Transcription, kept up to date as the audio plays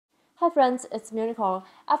Hi friends, it's Unicorn.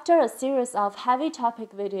 After a series of heavy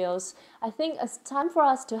topic videos, I think it's time for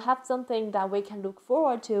us to have something that we can look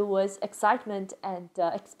forward to with excitement and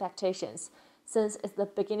expectations. Since it's the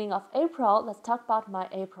beginning of April, let's talk about my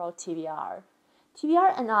April TBR.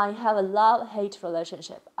 TBR and I have a love-hate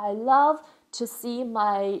relationship. I love to see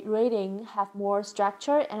my reading have more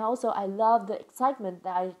structure, and also I love the excitement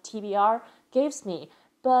that TBR gives me.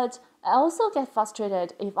 But I also get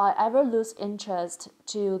frustrated if I ever lose interest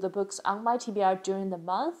to the books on my TBR during the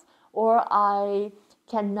month, or I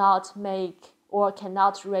cannot make or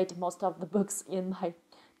cannot read most of the books in my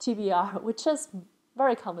TBR, which is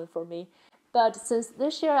very common for me. But since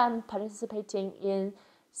this year I'm participating in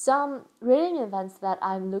some reading events that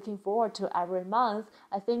I'm looking forward to every month,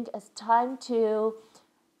 I think it's time to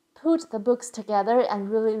put the books together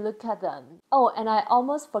and really look at them. Oh, and I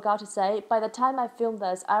almost forgot to say, by the time I filmed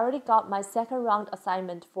this, I already got my second round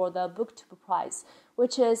assignment for the BookTube prize,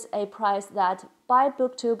 which is a prize that by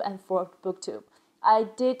BookTube and for BookTube. I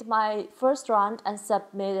did my first round and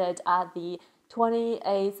submitted at the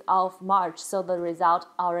 28th of March, so the result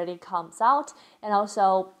already comes out. And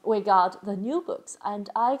also, we got the new books,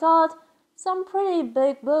 and I got some pretty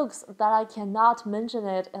big books that I cannot mention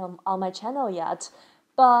it on my channel yet.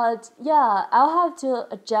 But yeah, I'll have to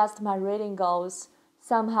adjust my reading goals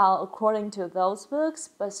somehow according to those books,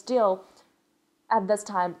 but still, at this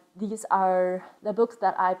time, these are the books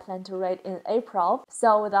that I plan to read in April.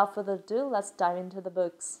 So without further ado, let's dive into the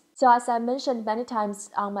books. So as I mentioned many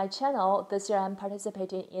times on my channel, this year I'm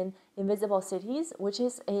participating in Invisible Cities, which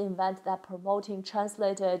is an event that promoting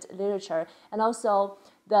translated literature and also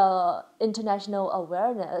the international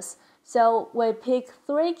awareness. So we pick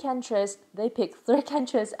three countries, they pick three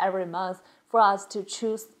countries every month for us to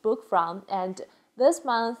choose book from. And this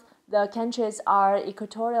month, the countries are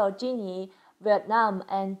Equatorial Guinea, Vietnam,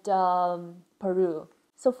 and Peru.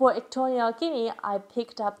 So for Equatorial Guinea, I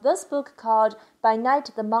picked up this book called By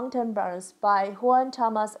Night the Mountain Burns by Juan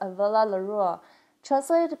Thomas Avila Larue,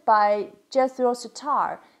 translated by Jethro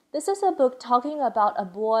Sutar. This is a book talking about a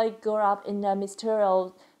boy grew up in a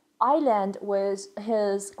mysterious island with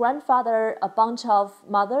his grandfather, a bunch of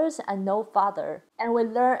mothers, and no father. And we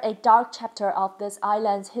learn a dark chapter of this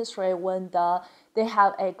island's history when they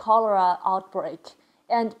have a cholera outbreak.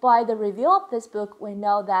 And by the review of this book, we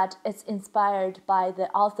know that it's inspired by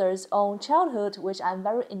the author's own childhood, which I'm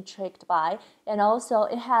very intrigued by. And also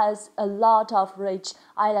it has a lot of rich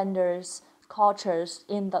islanders' cultures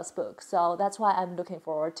in this book. So that's why I'm looking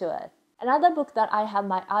forward to it. Another book that I have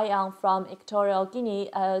my eye on from Equatorial Guinea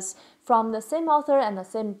is from the same author and the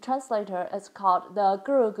same translator. It's called The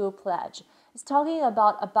Gurugu Pledge. It's talking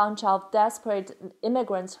about a bunch of desperate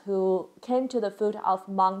immigrants who came to the foot of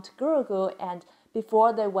Mount Gurugu and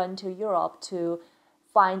before they went to Europe to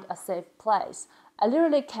find a safe place. I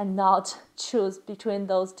literally cannot choose between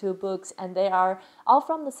those two books, and they are all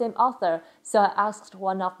from the same author. So I asked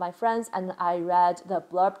one of my friends and I read the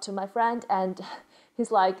blurb to my friend, and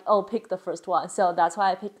he's like, oh, pick the first one. So that's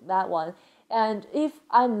why I picked that one. And if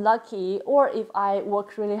I'm lucky, or if I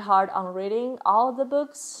work really hard on reading all the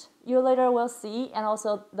books you later will see, and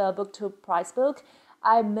also the BookTube prize book,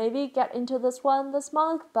 I maybe get into this one this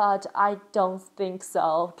month, but I don't think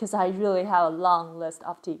so, because I really have a long list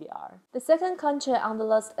of TBR. The second country on the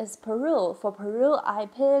list is Peru. For Peru, I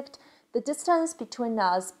picked The Distance Between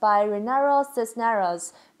Us by Renato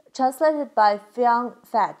Cisneros, translated by Fiang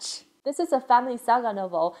Fetch. This is a family saga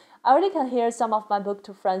novel. I already can hear some of my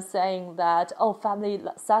BookTube friends saying that, oh, family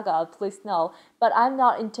saga, please no. But I'm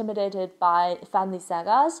not intimidated by family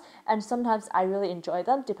sagas, and sometimes I really enjoy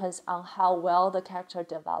them, depends on how well the character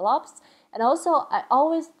develops. And also, I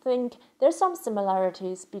always think there's some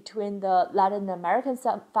similarities between the Latin American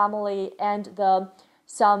family and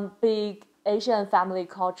some big Asian family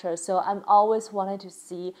culture, so I'm always wanting to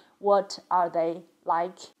see what are they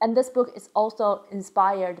like. And this book is also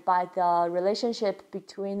inspired by the relationship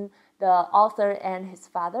between the author and his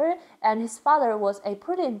father. And his father was a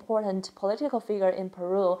pretty important political figure in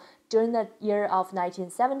Peru during the year of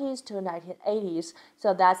 1970s to 1980s.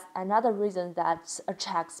 So that's another reason that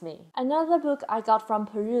attracts me. Another book I got from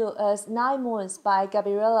Peru is 9 Moons by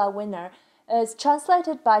Gabriela Winner. It's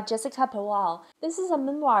translated by Jessica Powell. This is a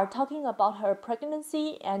memoir talking about her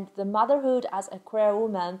pregnancy and the motherhood as a queer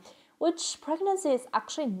woman, which pregnancy is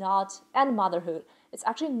actually not, and motherhood, it's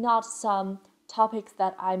actually not some topics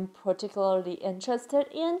that I'm particularly interested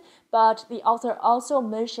in, but the author also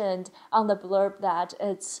mentioned on the blurb that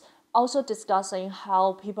it's also discussing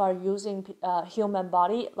how people are using human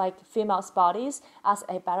body, like females' bodies, as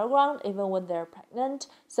a battleground even when they're pregnant.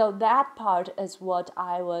 So that part is what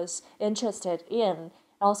I was interested in.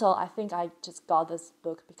 Also, I think I just got this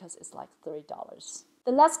book because it's like $3.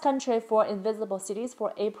 The last country for Invisible Cities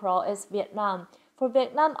for April is Vietnam. For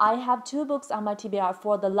Vietnam, I have 2 books on my TBR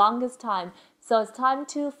for the longest time, so it's time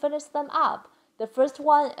to finish them up. The first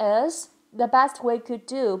one is The Best We Could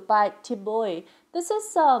Do by TBR. This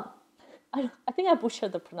is, I think I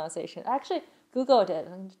butchered the pronunciation. I actually Googled it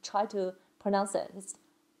and tried to pronounce it. It's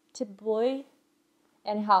TBR.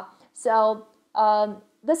 Anyhow, so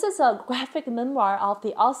this is a graphic memoir of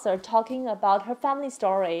the author talking about her family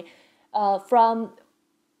story from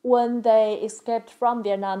when they escaped from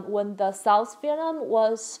Vietnam, when the South Vietnam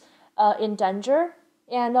was in danger,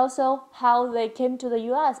 and also how they came to the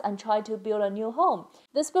US and tried to build a new home.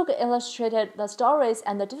 This book illustrated the stories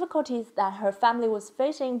and the difficulties that her family was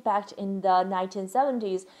facing back in the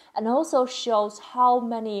 1970s, and also shows how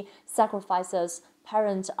many sacrifices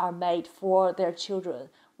parents are made for their children,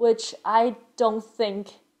 which I don't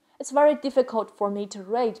think, it's very difficult for me to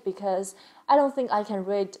read because I don't think I can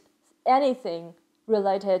read anything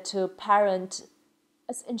related to parent.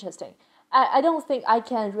 It's interesting. I don't think I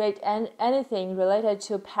can read anything related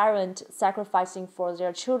to parent sacrificing for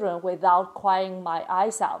their children without crying my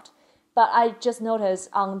eyes out. But I just noticed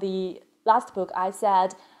on the last book I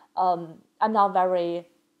said I'm not very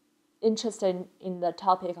interested in the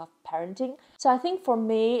topic of parenting. So I think for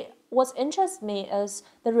me, what interests me is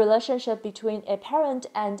the relationship between a parent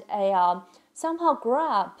and a somehow grown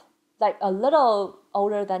up, like a little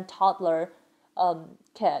older than toddler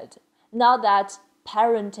kid. Not that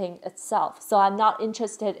parenting itself. So I'm not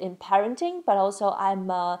interested in parenting, but also I'm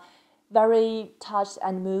very touched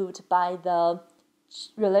and moved by the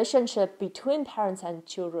relationship between parents and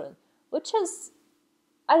children, which is,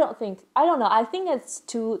 I don't know, I think it's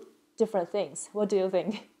 2 different things. What do you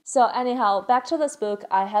think? So anyhow, back to this book.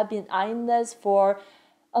 I have been eyeing this for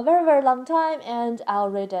a very, very long time, and I'll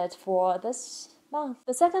read it for this month.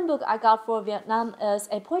 The second book I got for Vietnam is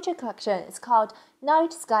a poetry collection. It's called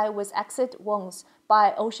Night Sky with Exit Wounds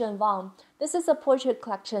by Ocean Vuong. This is a poetry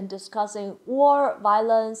collection discussing war,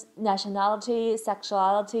 violence, nationality,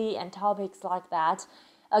 sexuality, and topics like that.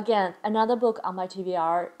 Again, another book on my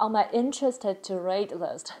TBR, on my interested to read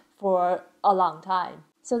list for a long time.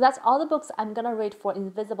 So that's all the books I'm gonna read for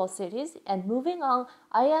Invisible Cities. And moving on,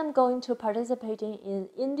 I am going to participating in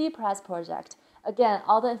Indie Press project. Again,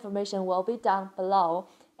 all the information will be down below.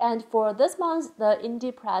 And for this month, the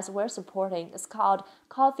indie press we're supporting is called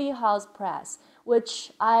Coffee House Press,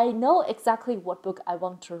 which I know exactly what book I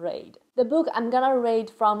want to read. The book I'm gonna read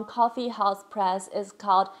from Coffee House Press is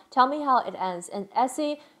called Tell Me How It Ends, an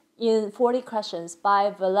essay in 40 questions by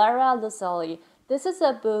Valeria Lucelli. This is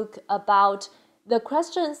a book about the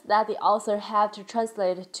questions that the author had to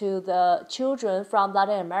translate to the children from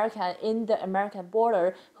Latin America in the American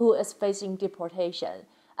border who is facing deportation.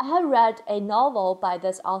 I have read a novel by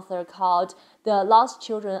this author called The Lost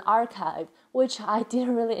Children Archive, which I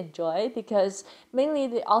didn't really enjoy because mainly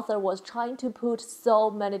the author was trying to put so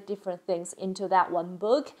many different things into that one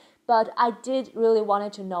book, but I did really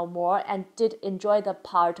wanted to know more and did enjoy the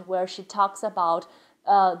part where she talks about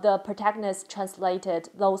the protagonist translated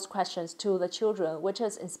those questions to the children, which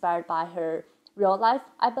is inspired by her real life,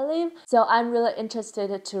 I believe. So I'm really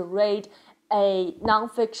interested to read a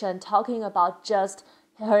nonfiction talking about just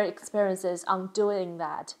her experiences on doing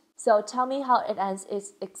that. So Tell Me How It Ends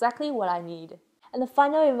is exactly what I need. And the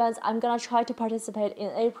final event I'm gonna try to participate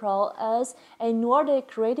in April is a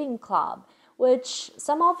Nordic reading club, which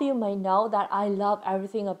some of you may know that I love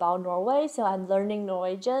everything about Norway, so I'm learning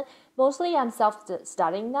Norwegian. Mostly I'm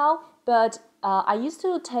self-studying now, but I used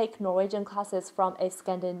to take Norwegian classes from a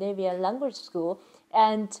Scandinavian language school,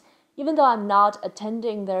 and even though I'm not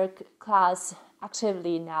attending their class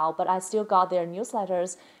actively now, but I still got their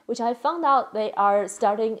newsletters, which I found out they are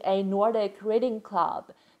starting a Nordic reading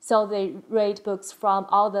club. So they read books from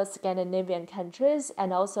all the Scandinavian countries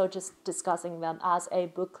and also just discussing them as a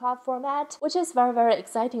book club format, which is very, very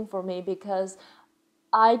exciting for me because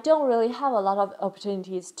I don't really have a lot of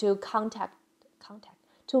opportunities to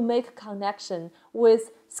to make connection with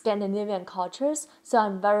Scandinavian cultures. So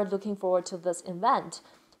I'm very looking forward to this event.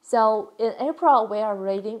 So in April, we are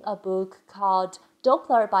reading a book called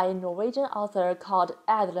Doppler by a Norwegian author called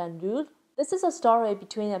Adrenlud. This is a story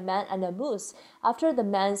between a man and a moose. After the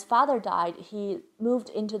man's father died, he moved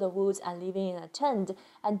into the woods and living in a tent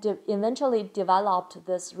and eventually developed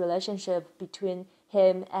this relationship between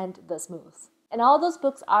him and this moose. And all those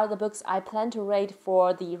books are the books I plan to read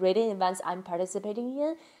for the reading events I'm participating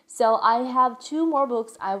in. So I have 2 more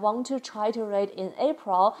books I want to try to read in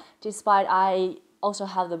April, despite I also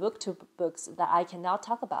have the books that I cannot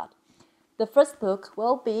talk about. The first book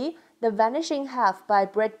will be The Vanishing Half by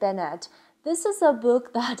Britt Bennett. This is a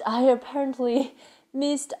book that I apparently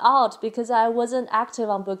missed out because I wasn't active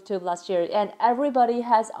on BookTube last year, and everybody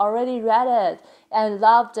has already read it and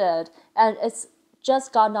loved it, and it's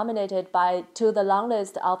just got nominated to the long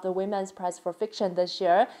list of the Women's Prize for Fiction this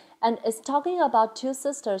year, and it's talking about two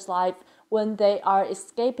sisters' life when they are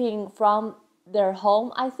escaping from their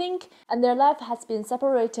home, I think, and their life has been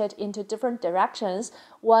separated into different directions.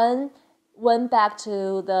 One went back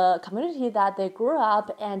to the community that they grew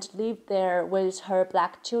up and lived there with her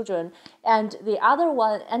black children, and the other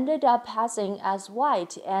one ended up passing as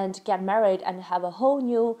white and get married and have a whole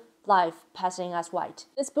new life passing as white.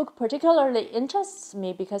 This book particularly interests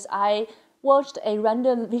me because I watched a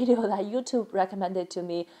random video that YouTube recommended to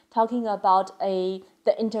me talking about the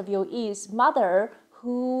interviewee's mother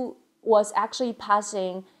who was actually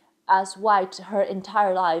passing as white her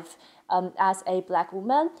entire life as a black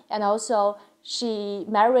woman, and also she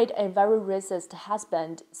married a very racist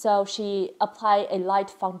husband, so she applied a light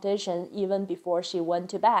foundation even before she went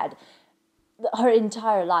to bed her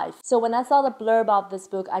entire life. So when I saw the blurb of this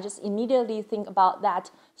book, I just immediately think about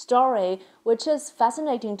that story, which is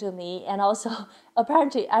fascinating to me, and also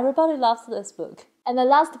apparently everybody loves this book. And the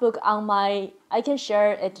last book on my I can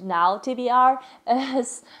share it now TBR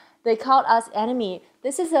is They Called Us Enemy.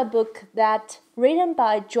 This is a book that written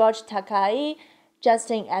by George Takei,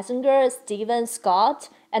 Justin Essinger, Stephen Scott,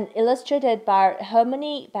 and illustrated by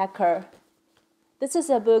Hermione Becker. This is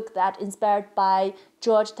a book that inspired by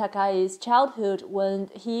George Takei's childhood when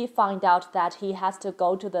he found out that he has to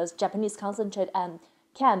go to the Japanese concentration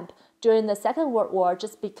camp during the Second World War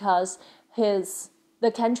just because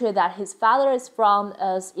the country that his father is from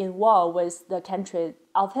is in war with the country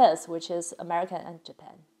of his, which is America and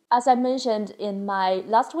Japan. As I mentioned in my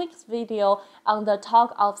last week's video on the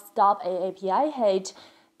talk of Stop AAPI Hate,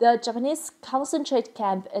 the Japanese concentration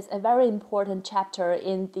camp is a very important chapter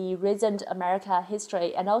in the recent America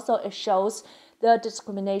history, and also it shows the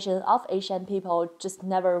discrimination of Asian people just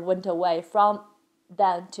never went away from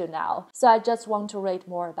then to now. So I just want to read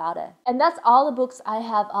more about it. And that's all the books I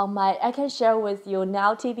have on my I Can Share With You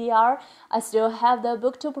Now TBR. I still have the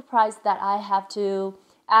BookTube prize that I have to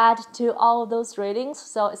add to all of those readings,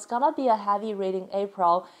 so it's gonna be a heavy reading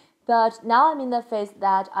April. But now I'm in the phase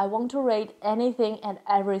that I want to read anything and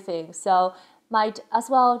everything, so might as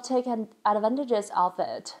well take advantages of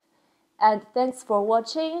it. And thanks for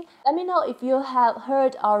watching. Let me know if you have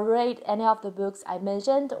heard or read any of the books I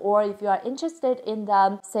mentioned, or if you are interested in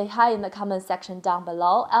them, say hi in the comment section down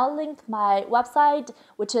below. I'll link my website,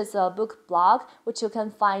 which is a book blog, which you can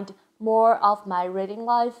find more of my reading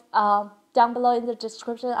life down below in the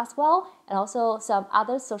description as well, and also some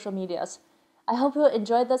other social medias. I hope you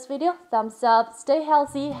enjoyed this video. Thumbs up, stay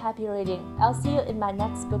healthy, happy reading. I'll see you in my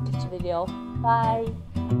next Bookish video. Bye!